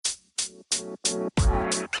So,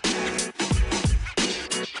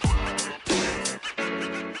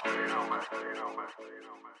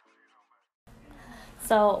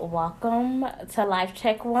 welcome to Life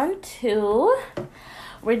Check 1 2.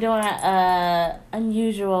 We're doing a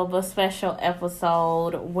unusual but special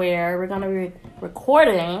episode where we're going to be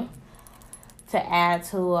recording to add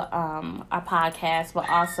to our podcast, but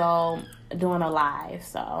also doing a live.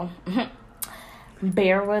 So,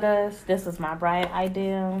 bear with us. This is my bright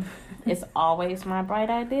idea. It's always my bright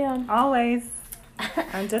idea. Always.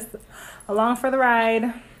 I'm just along for the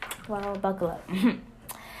ride. Well, buckle up.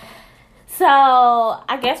 So,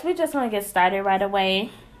 I guess we're just going to get started right away.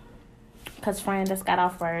 Because Fran just got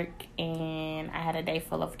off work and I had a day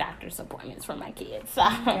full of doctor's appointments for my kids. So,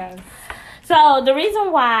 Yes. So the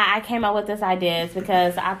reason why I came up with this idea is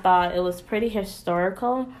because I thought it was pretty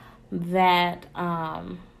historical that a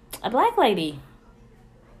black lady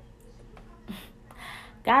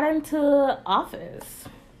got into office,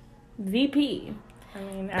 VP,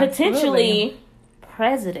 potentially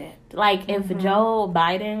president. Like if Joe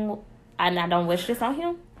Biden, and I don't wish this on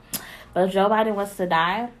him, but if Joe Biden was to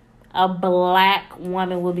die, a black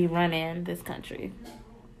woman will be running this country.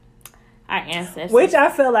 Our ancestors. Which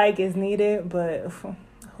I feel like is needed, but who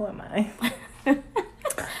am I?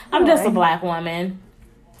 I'm just a black woman.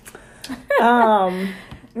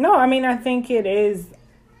 No, I mean, I think it is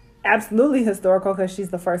absolutely historical because she's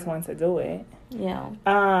the first one to do it. Yeah.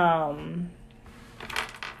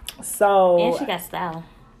 So. And she got style.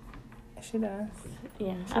 She does.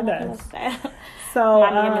 Yeah, she does. Style. So.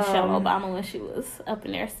 Remind me of Michelle Obama when she was up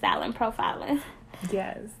in there styling, profiling.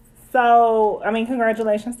 Yes. So, I mean,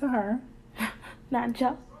 congratulations to her. Not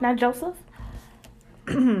Joseph.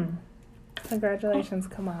 Congratulations,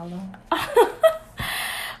 Kamala.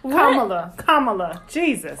 Kamala.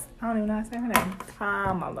 Jesus. I don't even know how to say her name.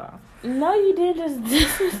 Kamala. No, you did just. I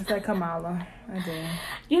said Kamala. I did.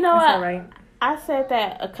 You know what? Right. I said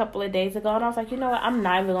that a couple of days ago, and I was like, you know what? I'm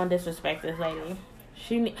not even gonna disrespect this lady.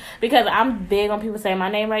 Because I'm big on people saying my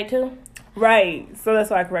name right too. Right. So that's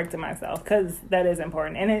why I corrected myself, because that is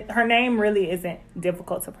important. And her name really isn't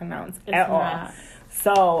difficult to pronounce at all.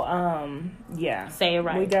 So, yeah. Say it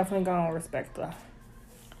right. We definitely gonna respect the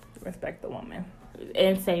woman.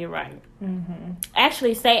 And say it right. Mm-hmm.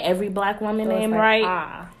 Actually, say every black woman name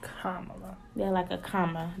right. Kamala. Yeah, like a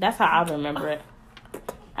comma. That's how I remember it.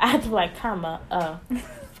 I had to comma.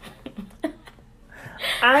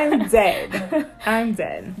 I'm dead.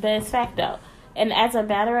 But it's fact though. And as a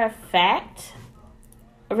matter of fact,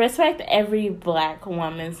 respect every black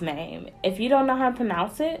woman's name. If you don't know how to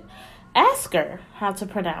pronounce it, ask her how to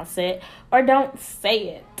pronounce it or don't say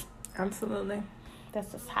it. Absolutely.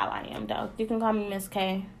 That's just how I am, though. You can call me Miss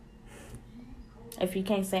K if you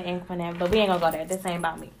can't say Inquinet, but we ain't gonna go there. This ain't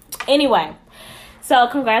about me. Anyway, so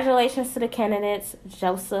congratulations to the candidates.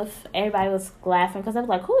 Joseph. Everybody was laughing because I was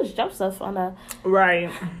like, who is Joseph on the... Right.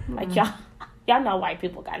 Like, y'all know white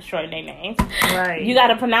people got to shorten their names. Right. You got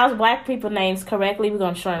to pronounce black people names correctly. We're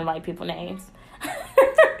going to shorten white people names.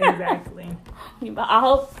 Exactly. I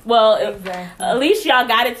hope, exactly. At least y'all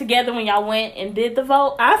got it together when y'all went and did the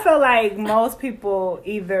vote. I feel like most people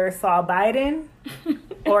either saw Biden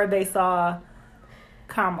or they saw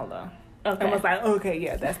Kamala. Okay. And was like, okay,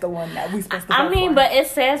 yeah, that's the one that we supposed to vote for. But it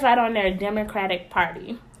says right on there, Democratic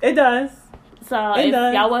Party. It does. So if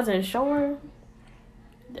y'all wasn't sure,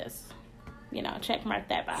 just, check mark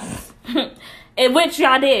that box. In which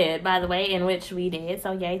y'all did, by the way, in which we did.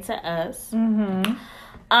 So yay to us. Mm-hmm.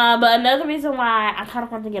 But another reason why I kind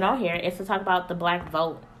of want to get on here is to talk about the black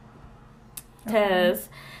vote. Because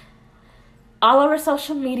all over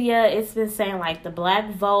social media, it's been saying, the black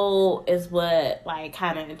vote is what,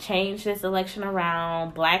 kind of changed this election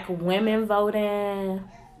around. Black women voting,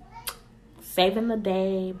 saving the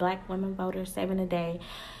day. Black women voters saving the day.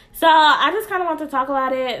 So, I just kind of want to talk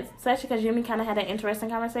about it, especially because Jimmy kind of had an interesting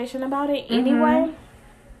conversation about it anyway.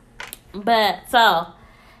 But, so,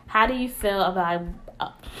 how do you feel about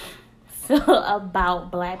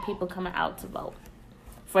black people coming out to vote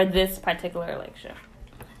for this particular election?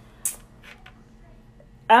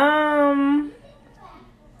 I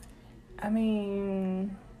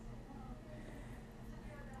mean,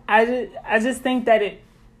 I just think that it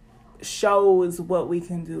shows what we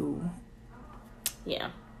can do. Yeah.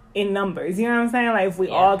 In numbers, you know what I'm saying? If we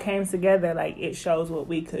all came together, it shows what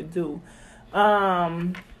we could do.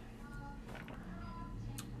 So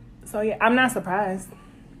yeah, I'm not surprised.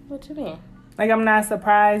 What you mean? I'm not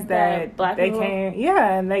surprised that black they people? came.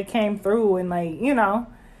 Yeah, and they came through and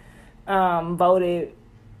voted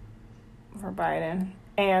for Biden,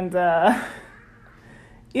 and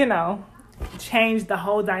change the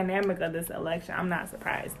whole dynamic of this election. I'm not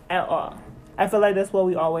surprised at all. I feel like that's what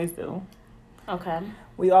we always do. Okay.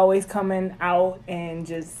 We always coming out and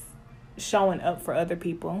just showing up for other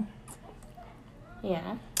people.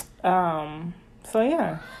 Yeah. So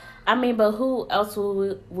yeah. I mean, but who else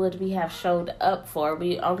would we have showed up for?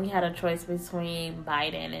 We only had a choice between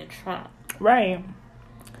Biden and Trump. Right.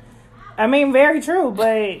 I mean, very true,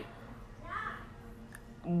 but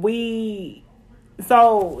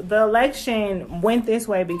so the election went this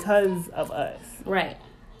way because of us. Right.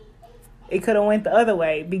 It could have went the other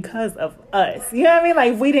way because of us. You know what I mean?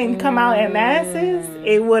 Like, if we didn't come out in masses,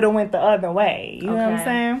 it would have went the other way. You know what I'm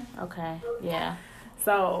saying? Okay. Yeah.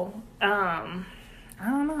 So, I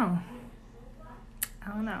don't know.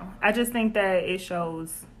 I just think that it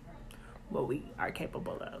shows what we are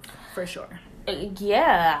capable of, for sure.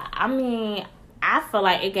 Yeah. I mean, I feel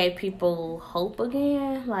like it gave people hope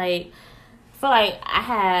again. Like, I feel like I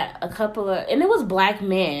had a couple of, and it was black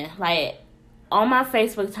men, like, on my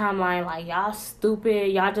Facebook timeline, like, y'all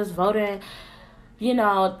stupid, y'all just voting. You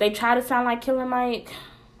know, they try to sound like Killer Mike,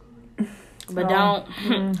 but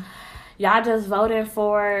don't. Y'all just voting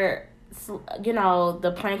for, you know,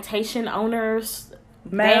 the plantation owners.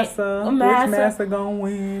 Massa. Which Massa gonna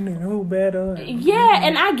win and who better? Yeah,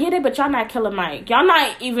 and I get it, but y'all not Killer Mike. Y'all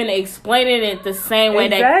not even explaining it the same way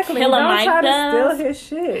that Killer Mike does. Don't try to steal his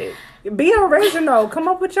shit. Be original. Come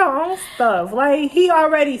up with your own stuff. Like, he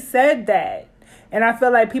already said that. And I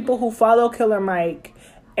feel like people who follow Killer Mike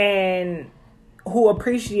and who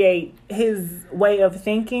appreciate his way of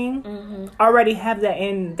thinking already have that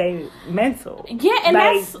in their mental. Yeah, and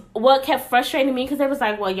like, that's what kept frustrating me, because they was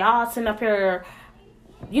like, well, y'all sitting up here,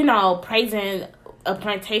 you know, praising a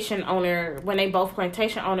plantation owner when they both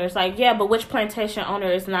plantation owners. Like, yeah, but which plantation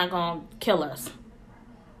owner is not going to kill us?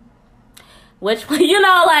 Which, you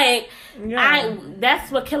know, like, yeah.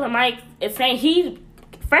 That's what Killer Mike is saying.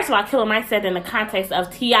 First of all, Killer Mike said in the context of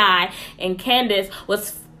T.I. and Candace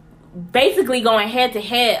was basically going head to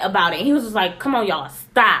head about it. He was just like, come on, y'all,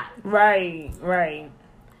 stop. Right.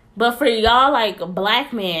 But for y'all, like,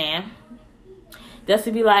 black men, just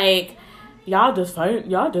to be like, y'all just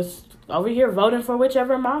over here voting for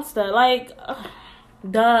whichever monster. Like,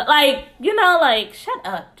 duh. Like, you know, like, shut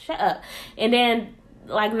up. And then,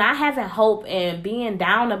 like, not having hope and being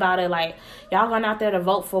down about it. Like, y'all going out there to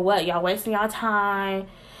vote for what? Y'all wasting y'all time.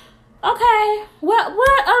 Okay, what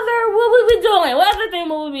other will we be doing? What other thing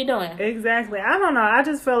will we be doing? Exactly. I don't know. I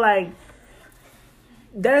just feel like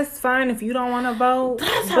that's fine if you don't want to vote.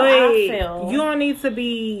 That's how I feel. You don't need to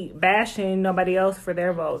be bashing nobody else for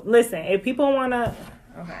their vote. Listen, if people want to...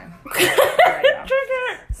 Okay. Right,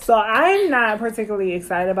 so I'm not particularly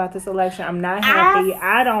excited about this election. I'm not happy.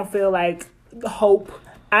 I don't feel like hope.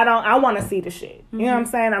 I want to see the shit. You know what I'm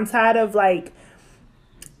saying? I'm tired of, like,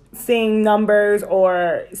 seeing numbers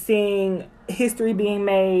or seeing history being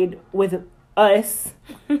made with us.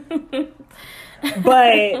 But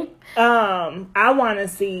I want to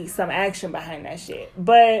see some action behind that shit.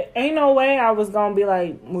 But ain't no way I was gonna be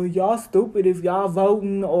like, well, y'all stupid if y'all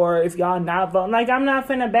voting or if y'all not voting. Like, I'm not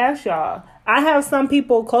finna bash y'all. I have some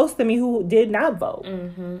people close to me who did not vote.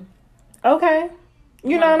 Okay,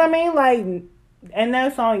 you know what I mean? Like, and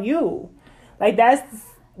that's on you. Like,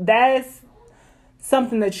 that's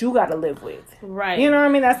something that you got to live with. Right. You know what I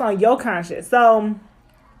mean? That's on your conscience. So,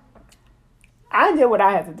 I did what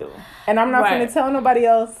I had to do. And I'm not going to tell nobody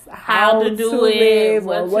else how to do it,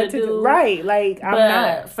 or what to do. Right. Like, I'm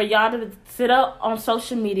not. For y'all to sit up on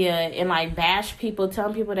social media and, like, bash people,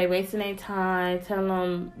 telling people they wasting their time, telling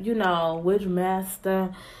them, you know, which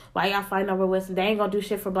master, why y'all fighting over Wilson, they ain't going to do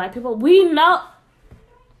shit for black people. We know.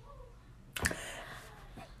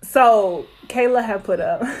 So, Kayla had put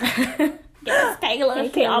up... Yes,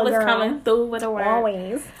 Kayla. She always girl. Coming through with a word.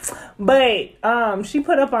 Always. But she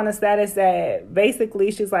put up on a status that basically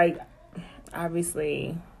she's like,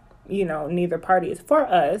 obviously, you know, neither party is for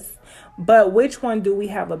us, but which one do we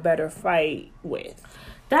have a better fight with?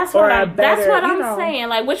 That's what I'm saying.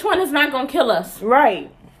 Like, which one is not gonna kill us?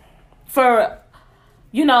 Right. For,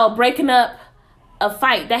 you know, breaking up a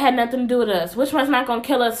fight that had nothing to do with us. Which one's not gonna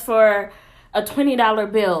kill us for a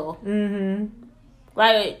 $20 bill?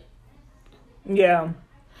 Like. Yeah.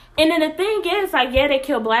 And then the thing is, like, yeah, they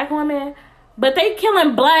kill black women, but they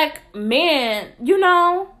killing black men, you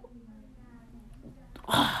know?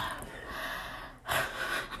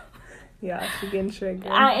 Yeah, she getting triggered.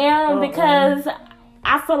 I am, because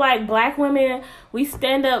I feel like black women, we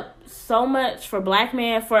stand up so much for black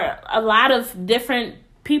men, for a lot of different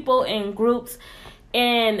people and groups.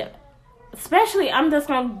 And especially, I'm just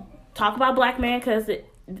going to talk about black men because it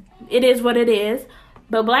is what it is.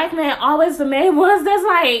 But black men always the main ones that's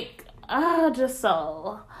like, just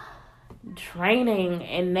so draining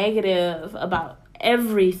and negative about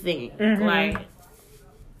everything. Mm-hmm. Like,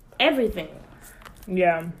 everything.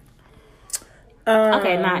 Yeah.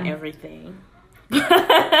 Okay, not everything.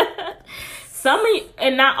 Some of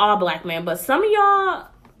and not all black men, but some of y'all,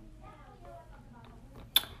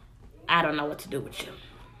 I don't know what to do with you.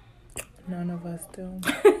 None of us do.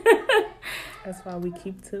 That's why we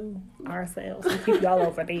keep to ourselves. We keep y'all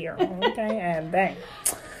over there, okay? And bang.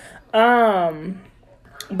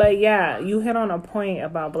 But yeah, you hit on a point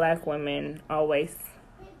about black women always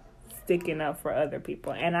sticking up for other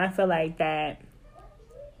people, and I feel like that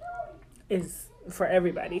is for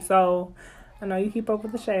everybody. So I know you keep up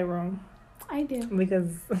with the Shade Room. I do. Because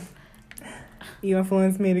you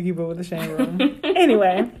influenced me to keep up with the Shade Room.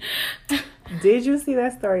 Anyway, did you see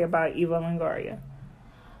that story about Eva Longoria?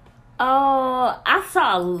 Oh, I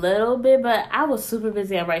saw a little bit, but I was super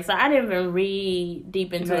busy at work, so I didn't even read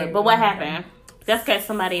deep into it. But what happened? Just in case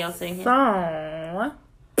somebody else in here. So,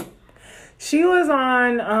 she was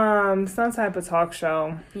on some type of talk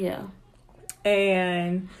show. Yeah.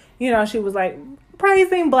 And, you know, she was like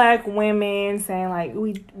praising black women, saying like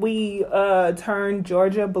we turned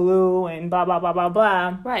Georgia blue and blah blah blah blah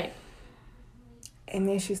blah. Right. And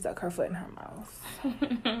then she stuck her foot in her mouth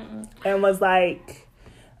and was like,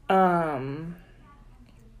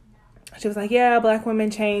 she was like, yeah, black women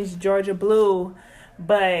changed Georgia blue,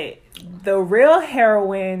 but the real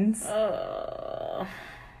heroines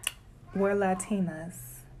were Latinas.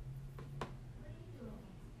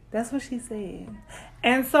 That's what she said.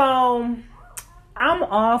 And so I'm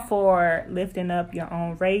all for lifting up your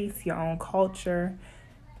own race, your own culture.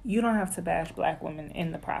 You don't have to bash black women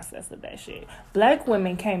in the process of that shit. Black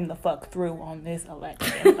women came the fuck through on this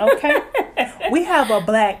election, okay? We have a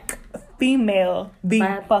black female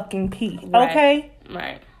fucking P, okay?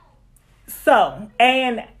 Right. So,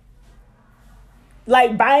 and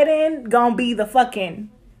like Biden gonna be the fucking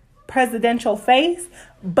presidential face,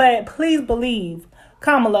 but please believe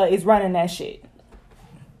Kamala is running that shit.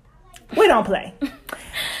 We don't play.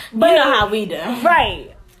 But you know how we do.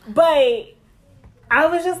 Right. But I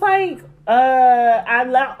was just like,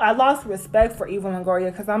 I lost respect for Eva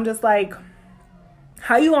Longoria because I'm just like,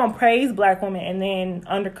 how you gonna praise black women and then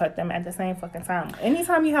undercut them at the same fucking time?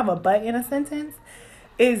 Anytime you have a but in a sentence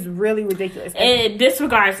is really ridiculous. It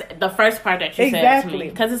disregards the first part that you said to me.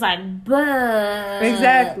 Because it's like, but...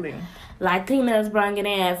 Exactly. Latinas bringing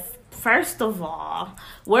in... First of all,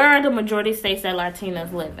 where are the majority states that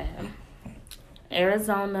Latinas live in?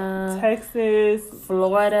 Arizona, Texas,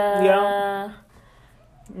 Florida,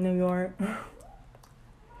 New York.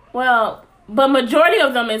 Well, but majority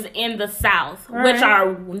of them is in the South, right, which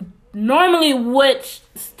are normally which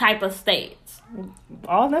type of states?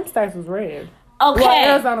 All them states was red. Okay.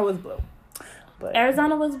 Well, Arizona was blue. But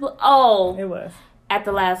Arizona was blue. Oh. It was. At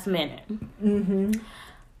the last minute. Mm-hmm.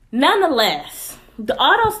 Nonetheless,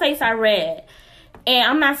 all those states I read, and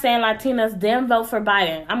I'm not saying Latinas didn't vote for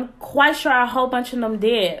Biden. I'm quite sure a whole bunch of them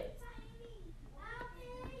did.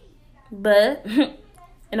 But,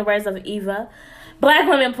 in the words of Eva, black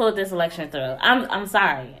women pulled this election through. I'm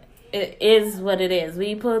sorry. It is what it is.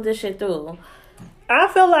 We pulled this shit through. I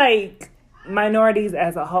feel like minorities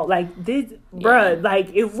as a whole, like this, bruh, like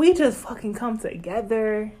if we just fucking come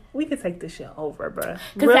together, we could take this shit over, bruh.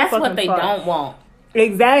 Because that's what they don't want.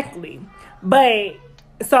 Exactly. But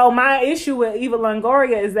so my issue with Eva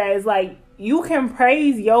Longoria is that it's like you can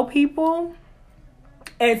praise your people,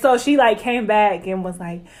 and so she like came back and was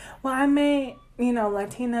like, well, I meant, you know,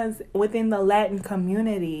 Latinas within the Latin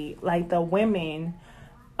community, like the women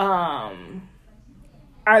are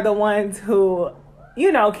the ones who,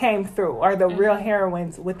 you know, came through, are the real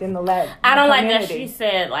heroines within the Latin I don't community. like that she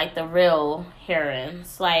said, like, the real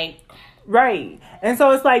heroines. Like... Right. And so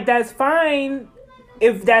it's like, that's fine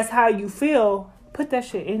if that's how you feel. Put that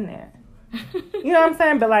shit in there. You know what I'm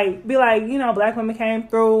saying? But, like, be like, you know, black women came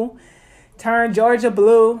through, turned Georgia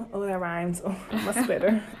blue. Oh, that rhymes. Oh, I'm a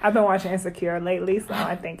spitter. I've been watching Insecure lately, so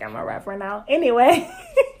I think I'm a rapper now. Anyway...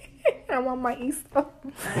 I'm on my East. Oh,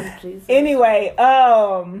 anyway,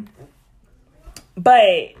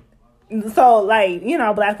 but so like, you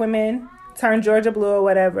know, black women turn Georgia blue or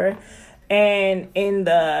whatever, and in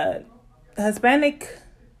the Hispanic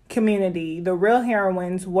community, the real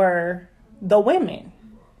heroines were the women.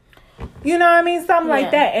 You know what I mean? Something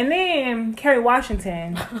like that. And then Kerry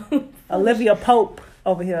Washington, Olivia Pope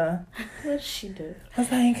over here. What did she do? I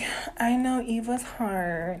was like, I know Eva's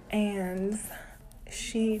heart, and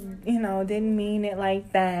she, you know, didn't mean it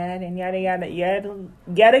like that, and yada yada yet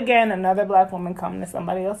again, another black woman coming to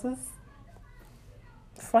somebody else's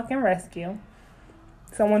fucking rescue.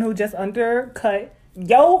 Someone who just undercut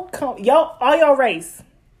all your race.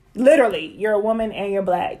 Literally, you're a woman and you're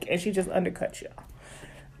black, and she just undercut y'all.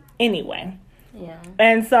 Anyway. Yeah.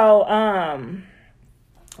 And so,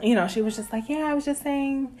 she was just like, yeah, I was just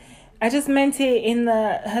saying, I just meant it in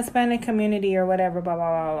the Hispanic community or whatever, blah,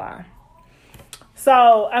 blah, blah, blah.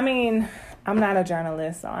 So, I mean, I'm not a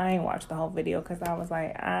journalist, so I ain't watched the whole video because I was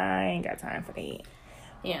like, I ain't got time for that.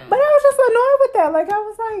 Yeah. But I was just annoyed with that. Like, I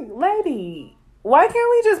was like, lady, why can't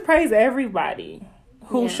we just praise everybody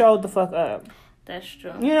who showed the fuck up? That's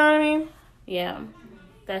true. You know what I mean? Yeah,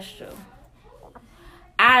 that's true.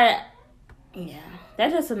 That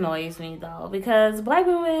just annoys me though, because black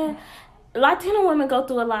women, Latino women go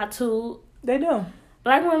through a lot too. They do.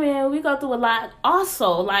 Black women, we go through a lot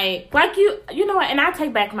also. Like you know what, and I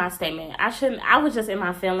take back my statement. I was just in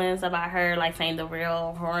my feelings about her, like, saying the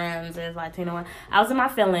real horns is Latino women. I was in my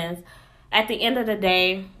feelings. At the end of the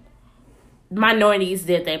day, minorities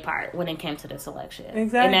did their part when it came to this election.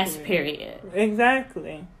 Exactly. And that's period.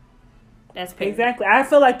 Exactly. That's period. Exactly. I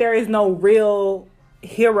feel like there is no real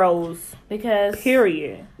heroes, because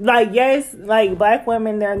period. Like, yes, like, black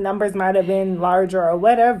women, their numbers might have been larger or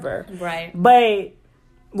whatever, right, but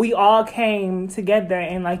we all came together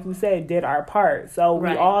and, like you said, did our part. So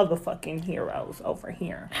we all the fucking heroes over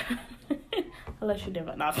here. Unless you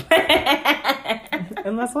didn't vote.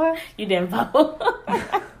 Unless what? You didn't vote.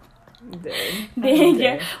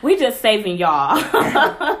 We just saving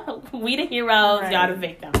y'all. We the heroes, y'all the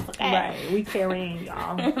victims. Okay? Right, we carrying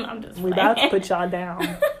y'all. I'm just we about to put y'all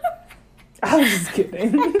down. I was just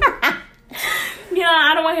kidding.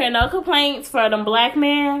 I don't want to hear no complaints for them black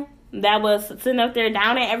men that was sitting up there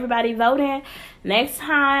down at everybody voting. Next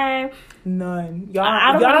time, none.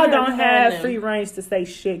 Y'all don't have free range to say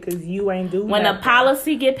shit because you ain't doing when nothing. a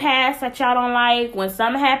policy get passed that y'all don't like, when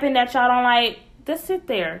something happened that y'all don't like, just sit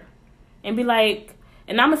there and be like,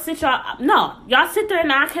 and I'm gonna sit y'all sit there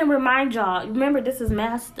and I can remind y'all, remember, this is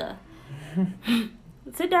master.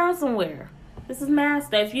 Sit down somewhere. This is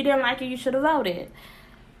master. If you didn't like it, you should have voted.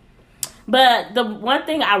 But the one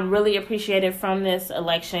thing I really appreciated from this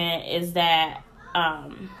election is that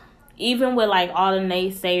even with, like, all the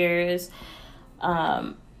naysayers,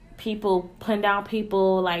 people putting down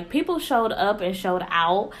people, like, people showed up and showed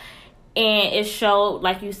out. And it showed,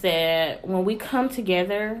 like you said, when we come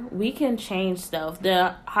together, we can change stuff.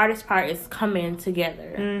 The hardest part is coming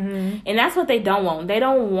together. Mm-hmm. And that's what they don't want. They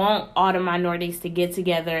don't want all the minorities to get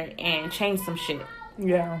together and change some shit.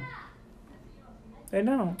 Yeah. They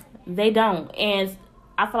don't. They don't. And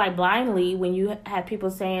I feel like blindly, when you have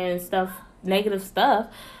people saying stuff, negative stuff,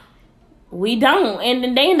 we don't. And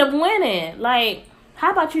then they end up winning. Like,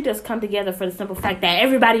 how about you just come together for the simple fact that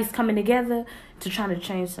everybody's coming together to try to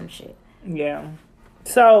change some shit? Yeah.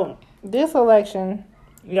 So, this election,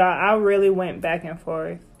 y'all, I really went back and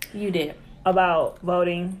forth. You did. About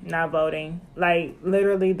voting, not voting. Like,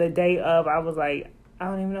 literally the day of, I was like, I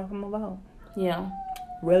don't even know if I'm going to vote. Yeah.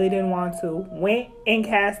 Really didn't want to. Went and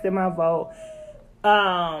casted my vote.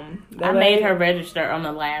 I made her register on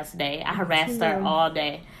the last day. I harassed her all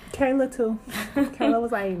day. Kayla too. Kayla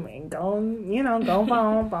was like, man, go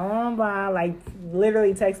vote, blah, blah, blah. Like,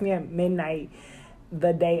 literally text me at midnight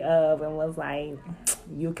the day of and was like,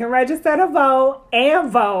 you can register to vote and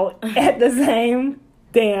vote at the same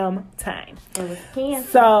damn time. It was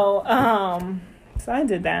canceled. So I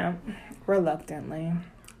did that reluctantly.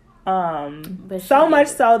 But so much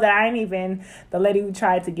so that I ain't even, the lady who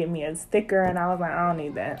tried to get me a sticker and I was like, I don't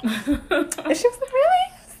need that. And she was like, really?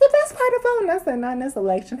 It's the best part of voting. I said, not in this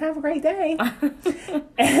election. Have a great day.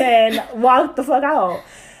 And walked the fuck out.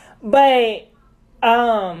 But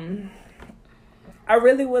I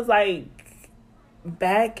really was like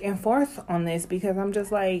back and forth on this because I'm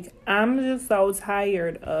just so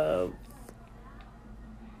tired of,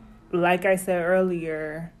 like I said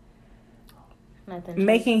earlier,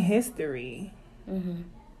 making history. Mm-hmm.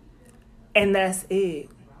 And that's it.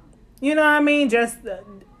 You know what I mean? Just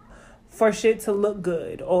for shit to look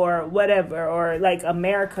good or whatever, or like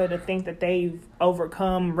America to think that they've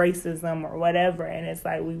overcome racism or whatever, and it's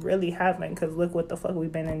like we really haven't, because look what the fuck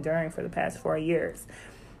we've been enduring for the past 4 years.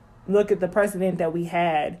 Look at the president that we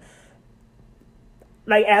had,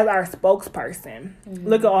 like, as our spokesperson. Mm-hmm.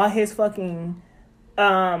 Look at all his fucking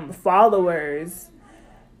followers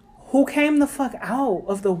who came the fuck out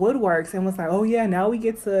of the woodworks and was like, oh yeah, now we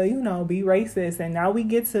get to, be racist, and now we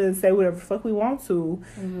get to say whatever the fuck we want to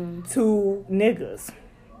niggas,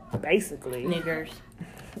 basically. Niggers.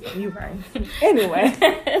 You right. Anyway.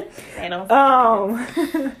 They don't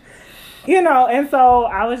and so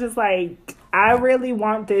I was just like, I really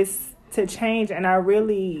want this to change, and I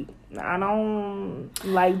don't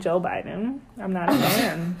like Joe Biden. I'm not a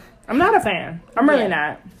fan. I'm not a fan. I'm really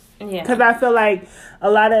not. Yeah. Because I feel like a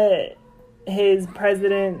lot of his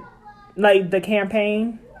president, like the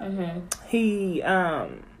campaign, he, I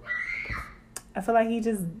feel like he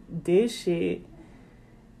just did shit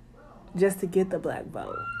just to get the black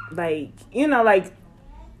vote. Like, you know, like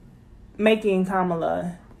making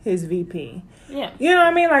Kamala his VP. Yeah. You know what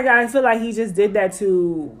I mean? Like, I feel like he just did that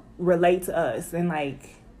to relate to us. And,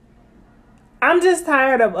 like, I'm just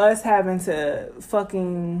tired of us having to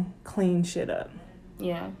fucking clean shit up.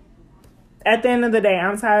 Yeah. At the end of the day,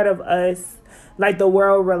 I'm tired of us, like, the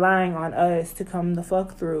world relying on us to come the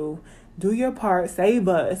fuck through, do your part, save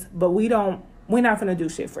us, but we're not gonna do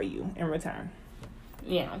shit for you in return.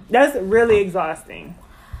 Yeah. That's really exhausting.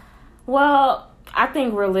 Well, I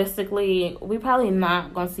think realistically, we probably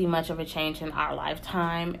not going to see much of a change in our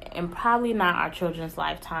lifetime and probably not our children's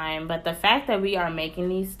lifetime. But the fact that we are making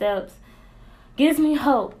these steps gives me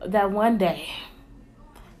hope that one day,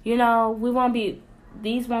 you know,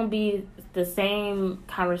 these won't be the same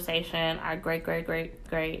conversation our great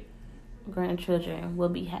grandchildren will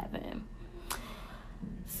be having.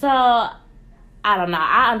 So, I don't know.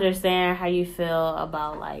 I understand how you feel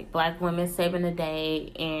about, like, black women saving the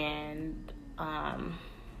day and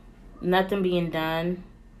nothing being done,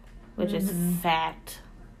 which is fact.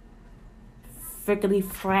 Frickety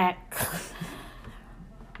frack.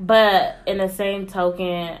 But in the same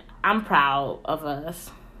token, I'm proud of us.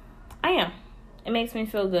 I am. It makes me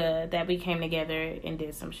feel good that we came together and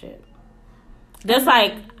did some shit. Just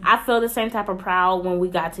like, I feel the same type of proud when we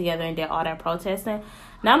got together and did all that protesting.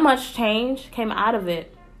 Not much change came out of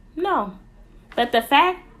it. No. But the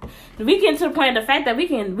fact, we get to the point of the fact that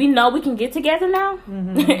we know we can get together now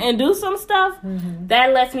and do some stuff,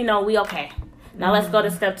 that lets me know we okay. Now let's go to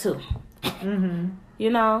step 2. You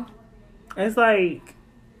know? It's like,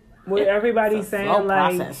 what everybody's saying, slow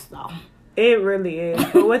like, process, though. It really is.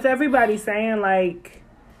 But with everybody saying, like,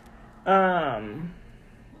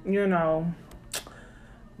 you know,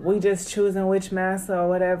 we just choosing which master or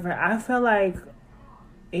whatever, I feel like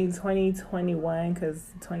in 2021, because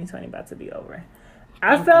 2020 about to be over,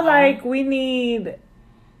 I feel like we need,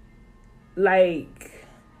 like,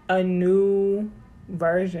 a new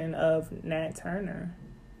version of Nat Turner.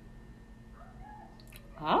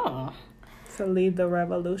 Oh. To lead the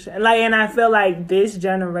revolution. Like, and I feel like this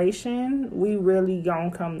generation, we really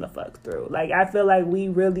gonna come the fuck through. Like, I feel like we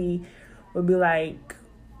really would be like,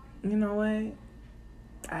 you know what?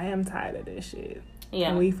 I am tired of this shit. Yeah.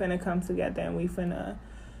 And we finna come together and we finna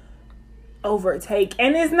overtake.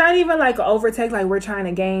 And it's not even like an overtake, like we're trying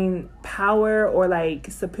to gain power or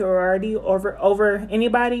like superiority over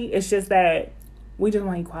anybody. It's just that we just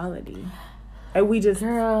want equality. And we just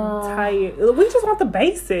tired. We just want the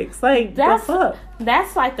basics. Like, the fuck?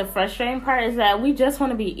 That's like the frustrating part, is that we just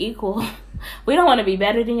want to be equal. We don't want to be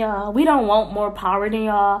better than y'all. We don't want more power than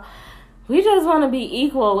y'all. We just want to be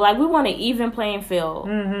equal. Like, we want an even playing field.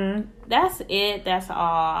 That's it. That's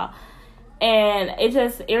all. And it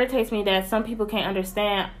just irritates me that some people can't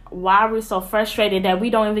understand why we're so frustrated that we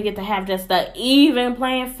don't even get to have just the even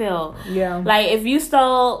playing field. Yeah. Like, if you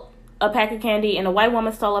stole a pack of candy and a white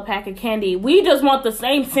woman stole a pack of candy, we just want the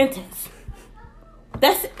same sentence.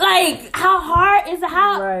 That's like, how hard is it?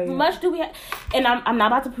 How much do we have? And I'm not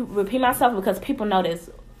about to repeat myself because people know this.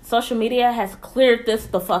 Social media has cleared this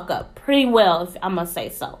the fuck up pretty well, if I must say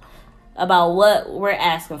so, about what we're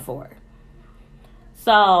asking for.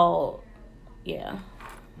 So, yeah.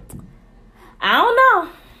 I don't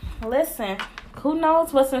know. Listen, who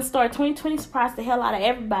knows what's in store? 2020 surprised the hell out of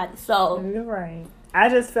everybody. So you're right. I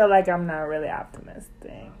just feel like I'm not really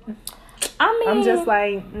optimistic. I mean, I'm just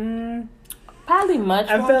like, probably much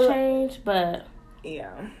won't change, but yeah,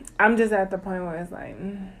 I'm just at the point where it's like,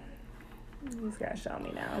 you just gotta show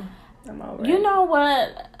me now. I'm over it. You know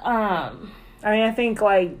what? I mean, I think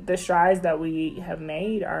like the strides that we have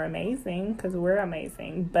made are amazing because we're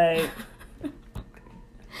amazing, but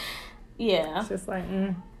yeah, it's just like,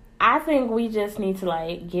 I think we just need to,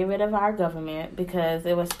 like, get rid of our government because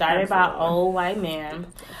it was started by old white men.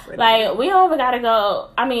 Like, we don't even gotta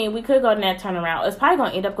go. I mean, we could go that turnaround. It's probably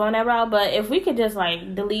gonna end up going that route, but if we could just,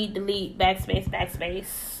 like, delete,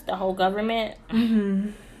 backspace, the whole government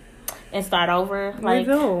and start over, like,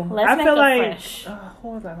 let's make it fresh. Who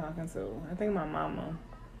was I talking to? I think my mama.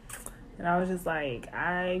 And I was just like,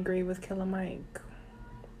 I agree with Killer Mike.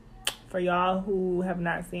 For y'all who have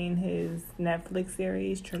not seen his Netflix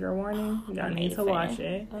series, Trigger Warning, y'all need to watch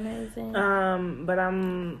it. Amazing. But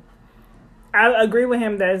I agree with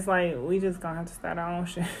him that it's like, we just gonna have to start our own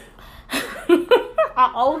shit.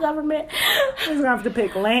 our old government. We're gonna have to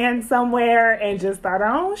pick land somewhere and just start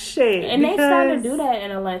our own shit. And they started to do that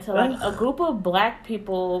in Atlanta. Like, a group of black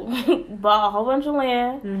people bought a whole bunch of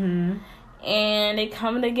land, and they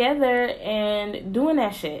coming together and doing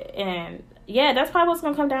that shit. And yeah, that's probably what's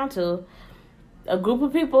gonna come down to. A group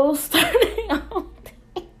of people starting out.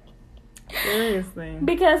 Seriously.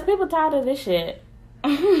 Because people tired of this shit.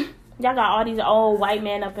 Y'all got all these old white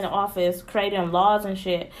men up in the office creating laws and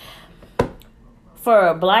shit.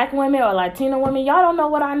 For black women or Latino women, y'all don't know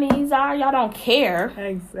what our needs are. Y'all don't care.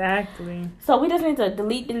 Exactly. So we just need to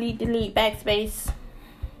delete, backspace,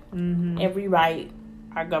 and rewrite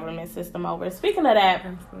our government system over. Speaking of that,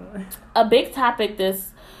 Absolutely. a big topic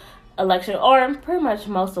this election, or pretty much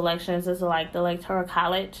most elections, is like the Electoral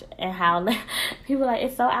College and how people are like,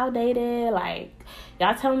 it's so outdated. Like,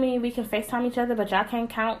 y'all telling me we can FaceTime each other, but y'all can't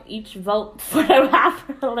count each vote for the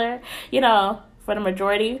popular, for the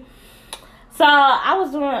majority. So I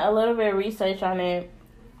was doing a little bit of research on it.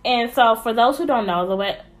 And so for those who don't know,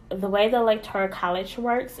 the way the Electoral College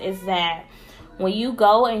works is that when you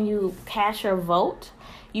go and you cast your vote,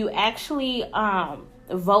 you actually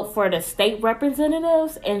vote for the state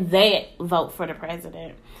representatives and they vote for the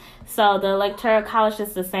president. So the Electoral College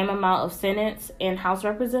is the same amount of Senate and House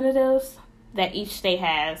representatives that each state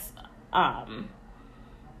has.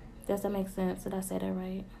 Does that make sense? Did I say that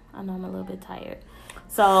right? I know I'm a little bit tired.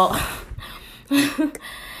 So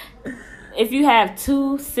if you have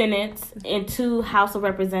 2 Senates and 2 House of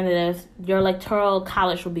Representatives, your Electoral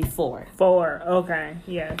College will be 4. 4. Okay.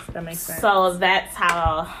 Yes, that makes sense. So that's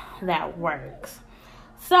how that works.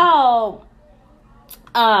 So,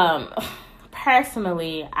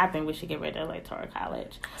 personally, I think we should get rid of Electoral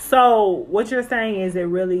College. So what you're saying is it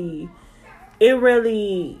really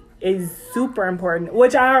is super important,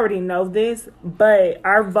 which I already know this, but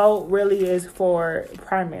our vote really is for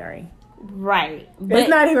primary. Right. It's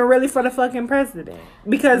not even really for the fucking president,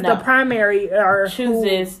 because the primary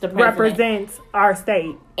chooses the president, represents our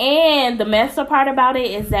state. And the messed up part about it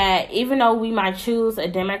is that even though we might choose a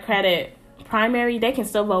Democratic primary, they can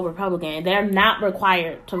still vote Republican. They're not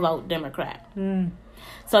required to vote Democrat.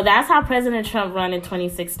 So that's how President Trump ran in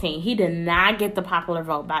 2016. He did not get the popular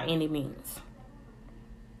vote by any means.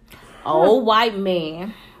 Old white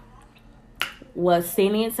man was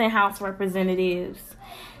Senate and House representatives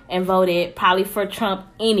and voted probably for Trump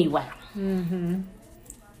anyway. I mean,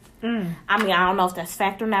 I don't know if that's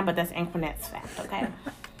fact or not, but that's Inquinet's fact, okay?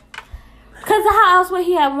 Because how else would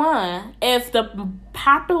he have won if the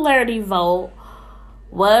popularity vote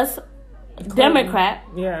was Democrat?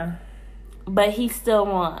 Yeah. But he still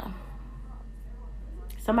won.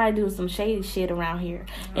 Somebody do some shady shit around here.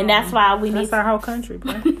 And that's why we need... That's our whole country,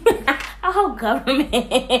 bro. Our whole government.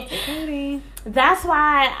 That's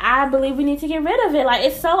why I believe we need to get rid of it. Like,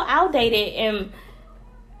 it's so outdated. And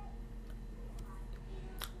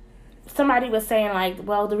somebody was saying, like,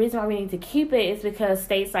 well, the reason why we need to keep it is because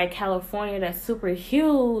states like California that's super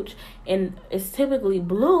huge and it's typically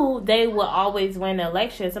blue, they will always win the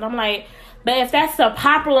elections. And I'm like, but if that's a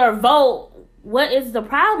popular vote, what is the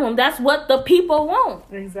problem? That's what the people want.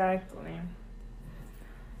 Exactly.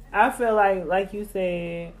 I feel like you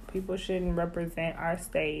said, people shouldn't represent our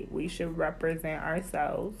state. We should represent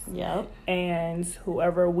ourselves. Yep. And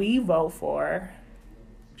whoever we vote for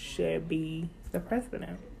should be the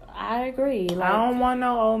president. I agree. I don't want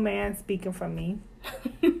no old man speaking for me.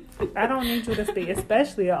 I don't need you to speak,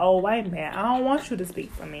 especially an old white man. I don't want you to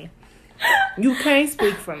speak for me. You can't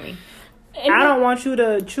speak for me. I don't want you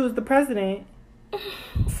to choose the president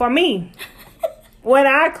for me when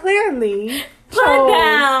I clearly put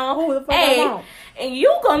down who the fuck I want. And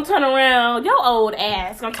you gonna turn around, your old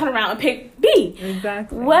ass gonna turn around and pick B.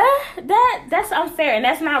 Exactly. What? That's unfair, and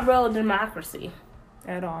that's not real democracy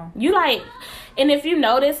at all. And if you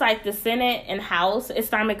notice, like, the Senate and House, it's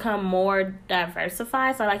starting to become more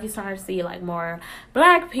diversified. So, like, you start to see, like, more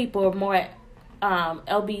black people, more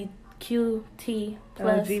LGBTQ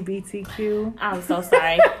plus. LGBTQ. I'm so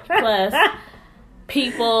sorry. Plus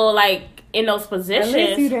people, like, in those positions. At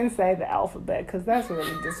least you didn't say the alphabet, because that's really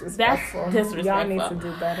disrespectful. That's disrespectful. Y'all need to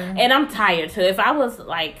do better. And I'm tired, too. If I was,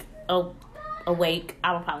 like, awake,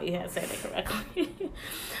 I would probably have said it correctly.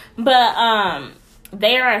 But,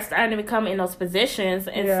 they are starting to become in those positions,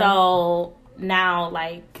 and so now,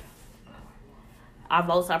 like, our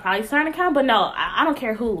votes are probably starting to count. But no, I don't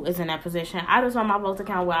care who is in that position. I just want my vote to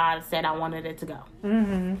count where I said I wanted it to go.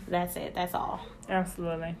 That's it. That's all.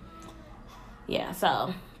 Absolutely. Yeah.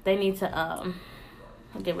 So they need to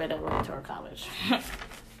get rid of Electoral College.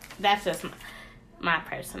 That's just my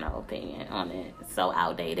personal opinion on it. It's so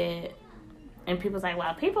outdated, and people's like,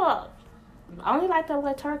 "Wow, people I only like the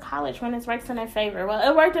Electoral College when it works in their favor. Well,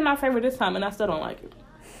 it worked in our favor this time, and I still don't like it.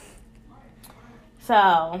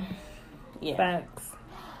 So, yeah. Facts.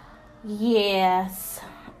 Yes.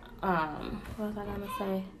 What was I gonna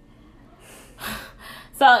say?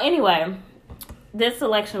 So anyway, this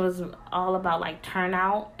election was all about like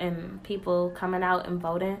turnout and people coming out and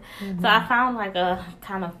voting. Mm-hmm. So I found like a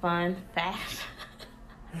kind of fun fact.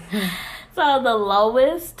 So the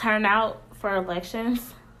lowest turnout for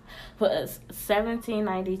elections was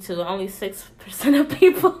 1792. Only 6% of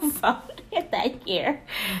people voted that year.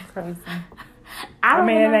 That's crazy. I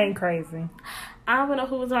mean, it ain't crazy. I don't know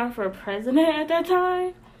who was running for president at that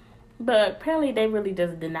time, but apparently they really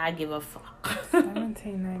just did not give a fuck.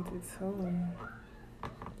 1792.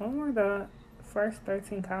 When were the first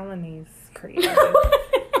 13 colonies created?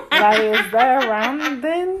 Like, is that around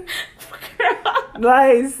then?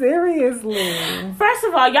 Like, seriously. First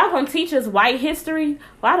of all, y'all gonna teach us white history?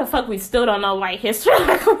 Why the fuck we still don't know white history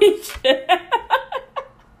like we should?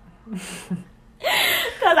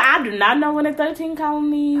 Because I do not know when the 13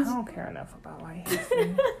 colonies. I don't care enough about white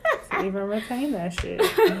history to even retain that shit.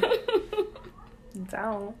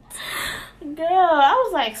 Don't. Girl, I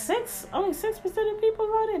was like only 6% of people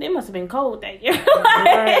voted. It must have been cold that year.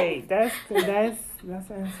 Right. That's an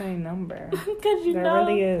insane number. Because that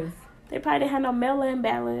really is. They probably didn't have no mail-in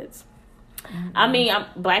ballots. Mm-hmm. I mean,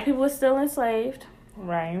 black people were still enslaved.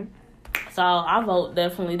 Right. So I vote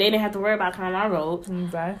definitely. They didn't have to worry about counting our votes.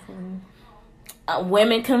 Exactly.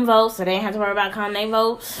 Women can vote, so they didn't have to worry about counting their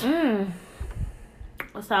votes.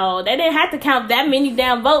 So they didn't have to count that many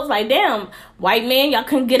damn votes. Like, damn, white men, y'all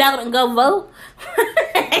couldn't get out and go vote.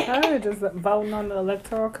 I was just voting on the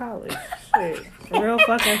Electoral College. Shit. Real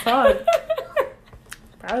fucking talk.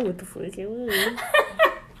 Probably what the fuck it was.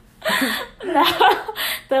 No,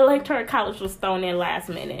 the Electoral College was thrown in last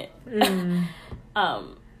minute.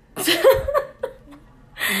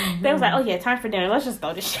 They was like, oh yeah, time for dinner. Let's just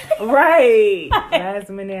throw this shit. Right. Last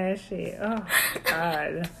minute ass shit. Oh,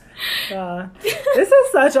 God. This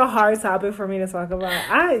is such a hard topic for me to talk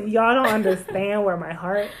about. Y'all don't understand where my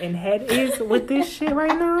heart and head is with this shit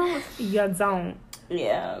right now. You don't.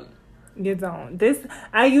 Yeah. You don't.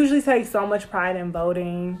 I usually take so much pride in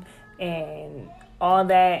voting and all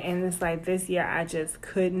that, and it's like this year I just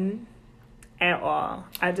couldn't at all.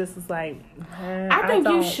 I just was like, I think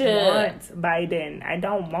you should want Biden. I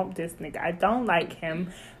don't want this nigga. I don't like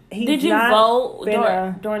him. Did you vote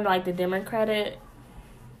during like the Democratic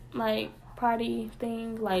like party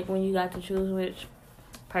thing, like when you got to choose which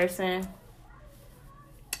person?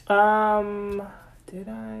 Did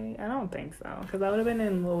I? I don't think so, because I would have been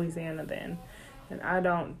in Louisiana then, and I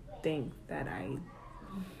don't think that maybe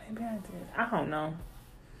I did. I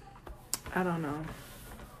don't know.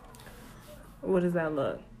 What does that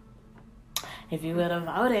look? If you would have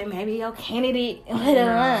voted, maybe your candidate would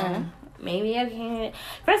have won. Maybe your candidate.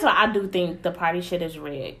 First of all, I do think the party shit is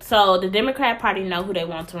rigged. So the Democrat Party know who they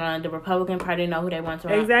want to run. The Republican Party know who they want to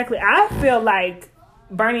run. Exactly. I feel like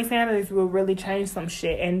Bernie Sanders will really change some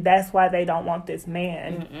shit, and that's why they don't want this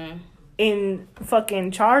man in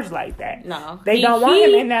fucking charge like that. No. They don't want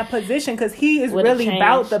him in that position because he is really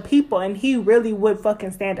about the people, and he really would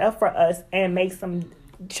fucking stand up for us and make some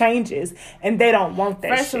changes, and they don't want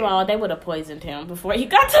that First shit. of all, they would have poisoned him before he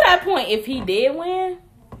got to that point. If he did win,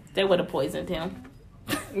 they would have poisoned him.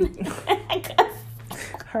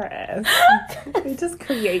 Her ass. They just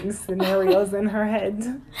creating scenarios in her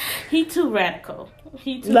head. He too radical.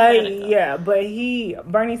 Radical. Yeah, but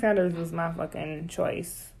Bernie Sanders was my fucking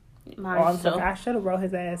choice. I should have wrote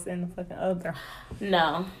his ass in the fucking other.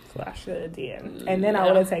 No. So I should have did. And then I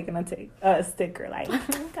would have taken a sticker like,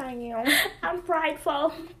 I'm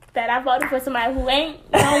prideful that I voted for somebody who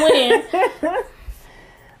ain't gonna win.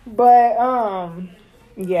 But,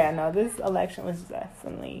 yeah, no, this election was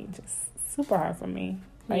definitely just super hard for me.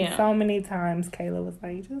 Like, so many times Kayla was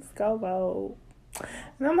like, just go vote.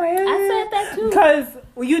 And I'm like, I said that too. Because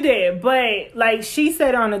you did, but like she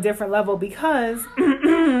said on a different level because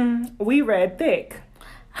we read Thick.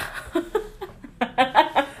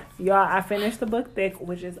 Y'all, I finished the book Thick,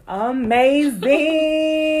 which is amazing.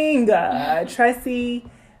 Tracy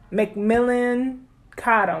McMillan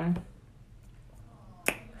Cottom.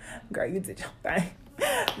 Girl, you did your thing.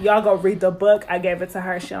 Y'all go read the book. I gave it to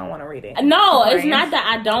her. She don't want to read it. No, it's not that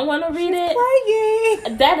I don't want to read it.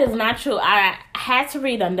 Playing. That is not true. I had to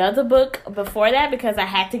read another book before that because I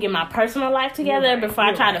had to get my personal life together before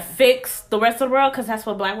I try to fix the rest of the world, because that's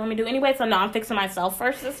what black women do anyway. So no, I'm fixing myself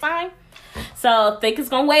first this time. So Thick is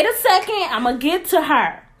gonna wait a second. I'm gonna get to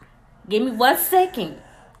her. Give me 1 second.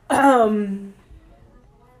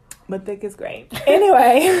 But Thick is great.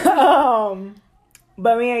 Anyway,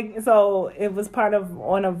 But so it was part of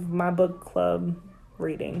one of my book club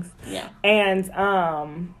readings. Yeah. And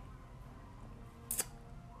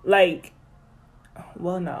like,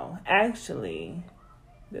 well, no, actually,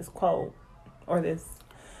 this quote or this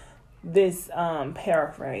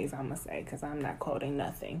paraphrase, I'm gonna say, because I'm not quoting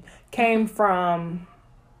nothing, came from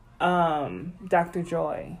Dr.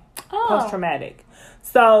 Joy, post-traumatic.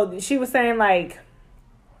 So she was saying like,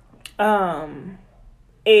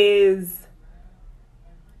 is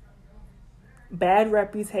bad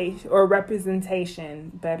reputation or representation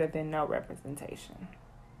better than no representation?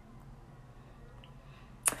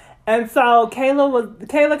 And so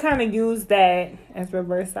Kayla kind of used that as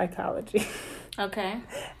reverse psychology. Okay.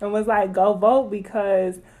 And was like, go vote,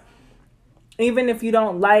 because even if you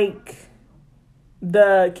don't like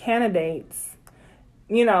the candidates,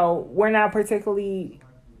 you know, we're not particularly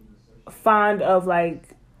fond of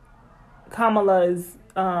like Kamala's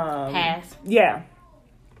pass. Yeah.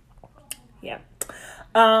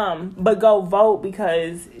 But go vote,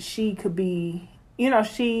 because she could be, you know,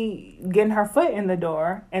 she getting her foot in the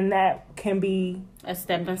door, and that can be a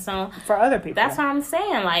stepping stone for other people. That's what I'm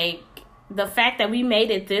saying. Like, the fact that we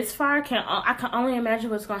made it this far, I can only imagine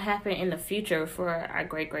what's going to happen in the future for our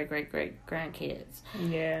great grandkids.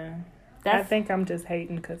 Yeah. I think I'm just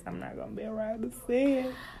hating because I'm not going to be around to see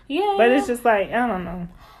it. Yeah. But it's just like, I don't know.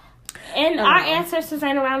 And our ancestors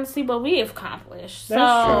ain't around to see what we have accomplished.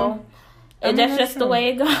 That's true. And that's just the way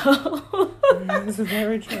it goes. That's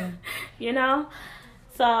very true. You know?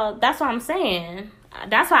 So that's what I'm saying.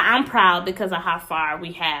 That's why I'm proud, because of how far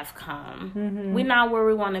we have come. Mm-hmm. We're not where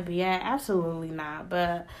we want to be at. Absolutely not.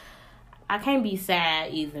 But I can't be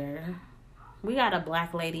sad either. We got a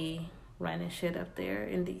black lady running shit up there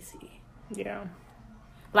in D.C. Yeah.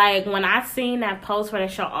 Like, when I seen that post where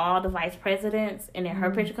they show all the vice presidents and then her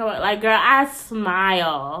picture come up, like, girl, I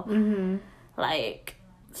smile. Mm-hmm. Like,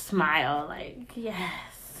 smile. Like,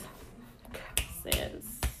 yes. Sis.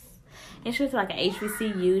 And she was like an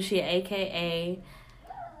HBCU. She an AKA.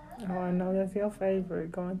 Oh, I know that's your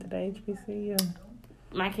favorite, going to the HBCU.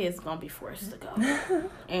 My kid's gonna be forced to go.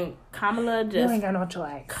 And Kamala just you ain't got no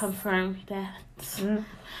choice. Confirmed that.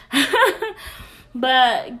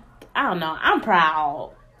 But I don't know. I'm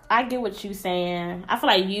proud. I get what you saying. I feel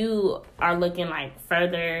like you are looking like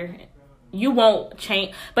further. You won't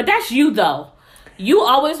change, but that's you though. You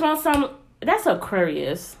always want some. That's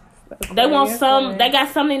Aquarius. They want some. They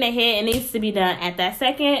got something in their head. It needs to be done at that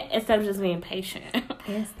second instead of just being patient.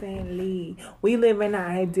 Instantly. We live in an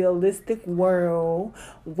idealistic world.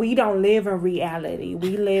 We don't live in reality.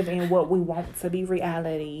 We live in what we want to be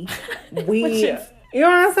reality. You know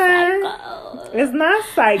what I'm saying? Psycho. It's not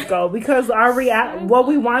psycho, because what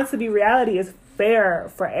we want to be reality is fair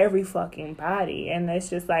for every fucking body, and it's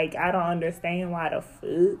just like, I don't understand why the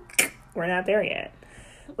fuck we're not there yet.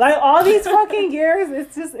 Like, all these fucking years,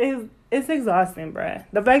 it's exhausting, bruh.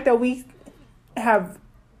 The fact that we have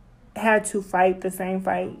had to fight the same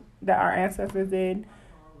fight that our ancestors did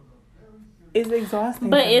is exhausting.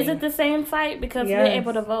 But is it the same fight? Because we're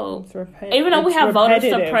able to vote. Even though we have voter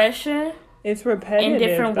suppression. It's repetitive. In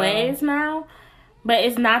different ways now. But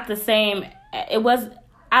it's not the same.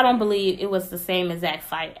 I don't believe it was the same exact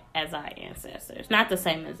fight as our ancestors. Not the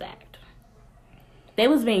same exact. They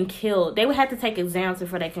was being killed. They would have to take exams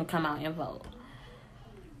before they can come out and vote.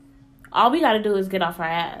 All we got to do is get off our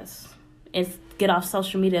ass and get off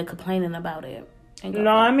social media complaining about it. No, vote.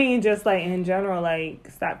 I mean just like in general, like,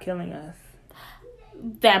 stop killing us.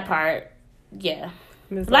 That part, yeah.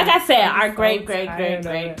 Like I said, our great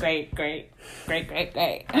grandchildren.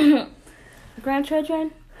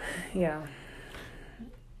 Yeah.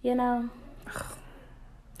 You know,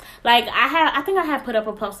 like I think I had put up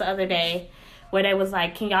a post the other day where they was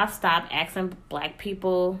like, can y'all stop asking black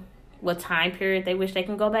people what time period they wish they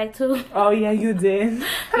can go back to? Oh, yeah, you did.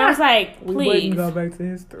 And I was like, please. We wouldn't go back to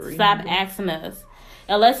history. Stop asking us.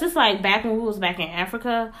 Unless it's like back when we was back in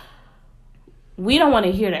Africa, we don't want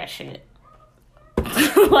to hear that shit.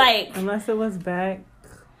 Like, unless it was back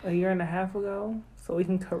a year and a half ago, so we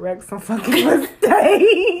can correct some fucking mistakes.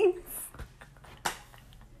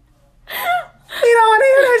 We don't want to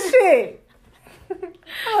hear that shit.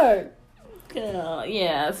 Look.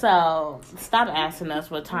 Yeah, so stop asking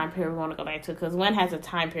us what time period we want to go back to, because when has a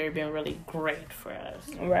time period been really great for us?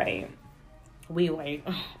 Right. We wait.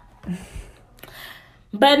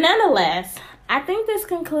 But nonetheless, I think this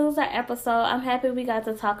concludes our episode. I'm happy we got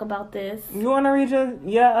to talk about this. You want to read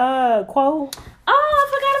your quote? Oh, I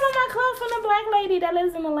forgot about my quote from the black lady that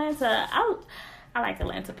lives in Atlanta. I like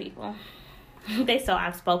Atlanta people. They so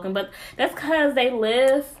outspoken, but that's because they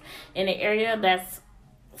live in an area that's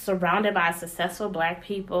surrounded by successful black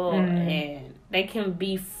people, and they can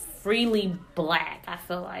be freely black, I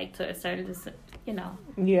feel like, to a certain,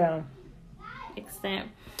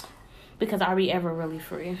 extent. Because are we ever really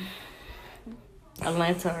free?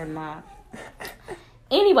 Atlanta or not?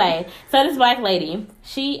 Anyway, so this black lady,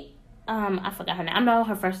 she, I forgot her name. I know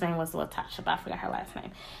her first name was Latasha, but I forgot her last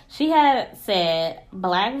name. She had said,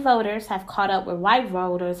 black voters have caught up with white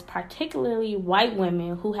voters, particularly white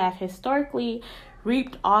women who have historically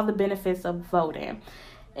reaped all the benefits of voting.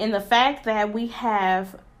 And the fact that we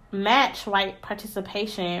have matched white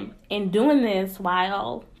participation in doing this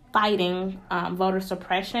while fighting voter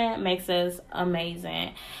suppression makes us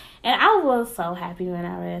amazing. And I was so happy when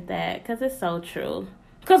I read that, because it's so true.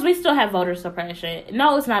 Because we still have voter suppression.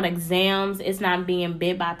 No, it's not exams. It's not being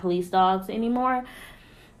bit by police dogs anymore.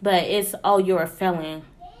 But it's, oh, you're a felon.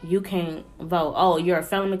 You can't vote. Oh, you're a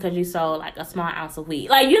felon because you sold like a small ounce of weed.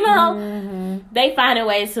 Like, they find a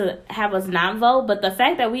way to have us not vote. But the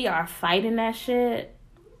fact that we are fighting that shit.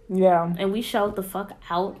 Yeah. And we showed the fuck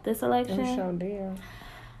out this election. We sure did.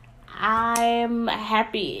 I'm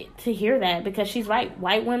happy to hear that, because she's right.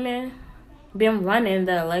 White women been running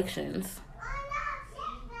the elections.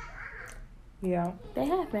 Yeah. They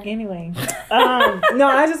have been. Anyway. No,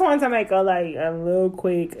 I just wanted to make a little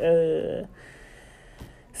quick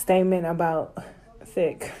statement about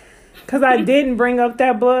Thick. Because I didn't bring up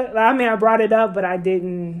that book. I mean, I brought it up, but I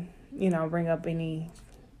didn't, bring up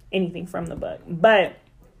anything from the book. But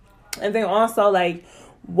I think also,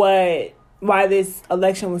 why this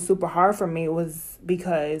election was super hard for me was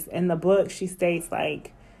because in the book she states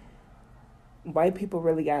white people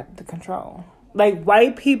really got the control.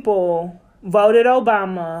 White people voted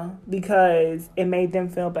Obama because it made them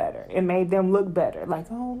feel better. It made them look better.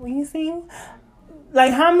 Oh, you see?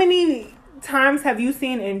 How many times have you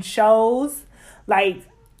seen in shows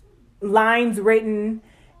lines written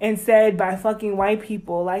and said by fucking white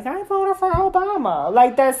people, I voted for Obama.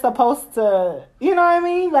 That's supposed to, you know what I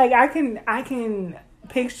mean? I can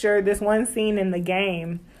picture this one scene in the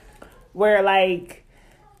game where,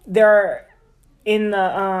 they're in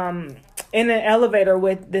an elevator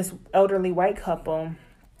with this elderly white couple.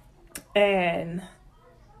 And,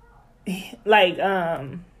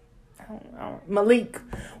 Malik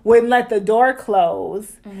wouldn't let the door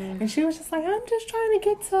close. Mm-hmm. And she was just I'm just trying to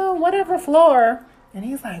get to whatever floor. And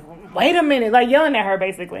he's like, wait a minute, yelling at her,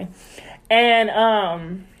 basically.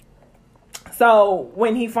 And so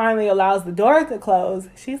when he finally allows the door to close,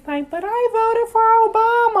 she's like, but I voted for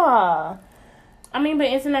Obama. I mean, but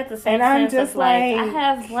isn't that the same and I'm sense just of, I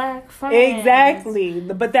have black friends? Exactly.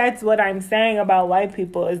 But that's what I'm saying about white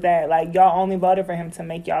people, is that, y'all only voted for him to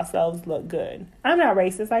make yourselves look good. I'm not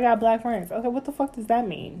racist. I got black friends. Okay, what the fuck does that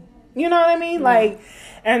mean? You know what I mean? Yeah.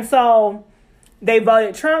 And so they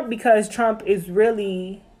voted Trump because Trump is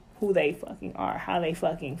really who they fucking are, how they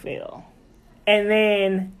fucking feel. And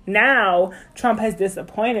then now Trump has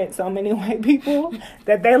disappointed so many white people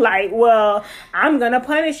that they're well, I'm going to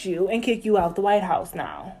punish you and kick you out the White House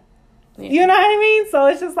now. Yeah. You know what I mean? So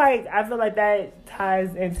it's just I feel like that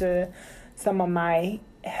ties into some of my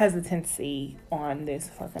hesitancy on this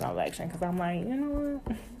fucking election. Because I'm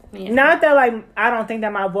yeah. Not that I don't think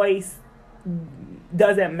that my voice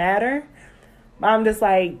doesn't matter. I'm just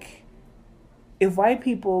if white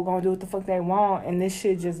people gonna do what the fuck they want and this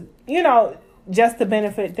shit just, just to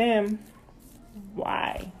benefit them,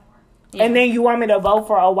 why? Yeah. And then you want me to vote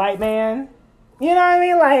for a white man? You know what I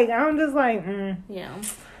mean? I'm just yeah.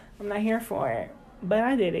 I'm not here for it. But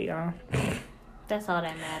I did it, y'all. That's all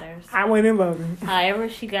that matters. I went and voted. However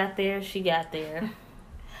she got there, she got there.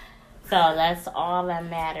 So that's all that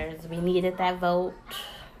matters. We needed that vote.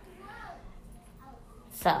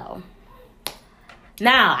 So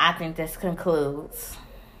now I think this concludes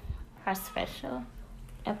our special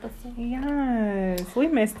episode. Yes. We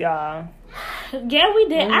missed y'all. Yeah, we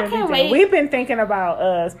did. I can't wait. We've been thinking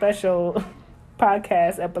about special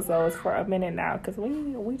podcast episodes for a minute now, because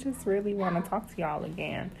we just really want to talk to y'all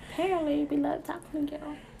again. Apparently, we love talking to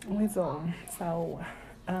y'all. We do. So,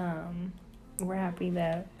 we're happy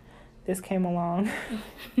that this came along.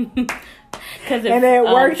 And it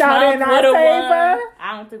worked out in our favor.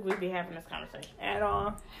 I don't think we'd be having this conversation at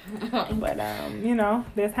all. But,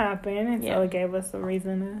 this happened. And so it gave us a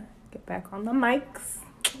reason to get back on the mics.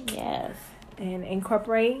 Yes. And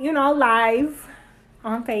incorporate, live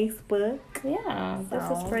on Facebook. Yeah. So, this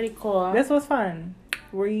was pretty cool. This was fun.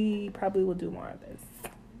 We probably will do more of this.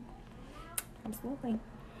 Absolutely.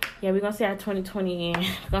 Yeah, we're going to see how 2020 in.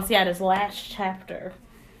 We're going to see how this last chapter,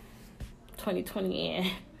 2020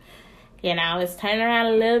 in. It's turning around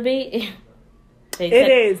a little bit. It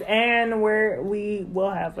is. And we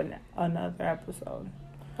will have another episode.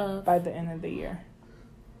 by the end of the year.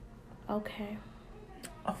 Okay.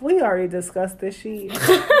 We already discussed this. She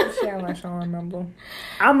I'm not sure I remember.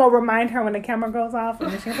 I'm gonna remind her when the camera goes off,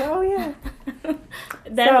 and she's like, "Oh yeah."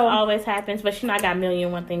 That always happens, but I got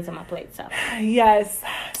 1,000,001 things on my plate. So yes,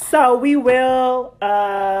 so we will,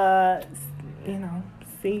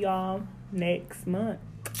 see y'all next month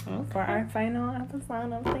for our final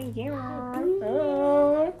episode of the year.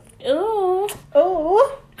 Ooh.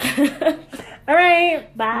 All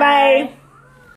right. Bye. Bye.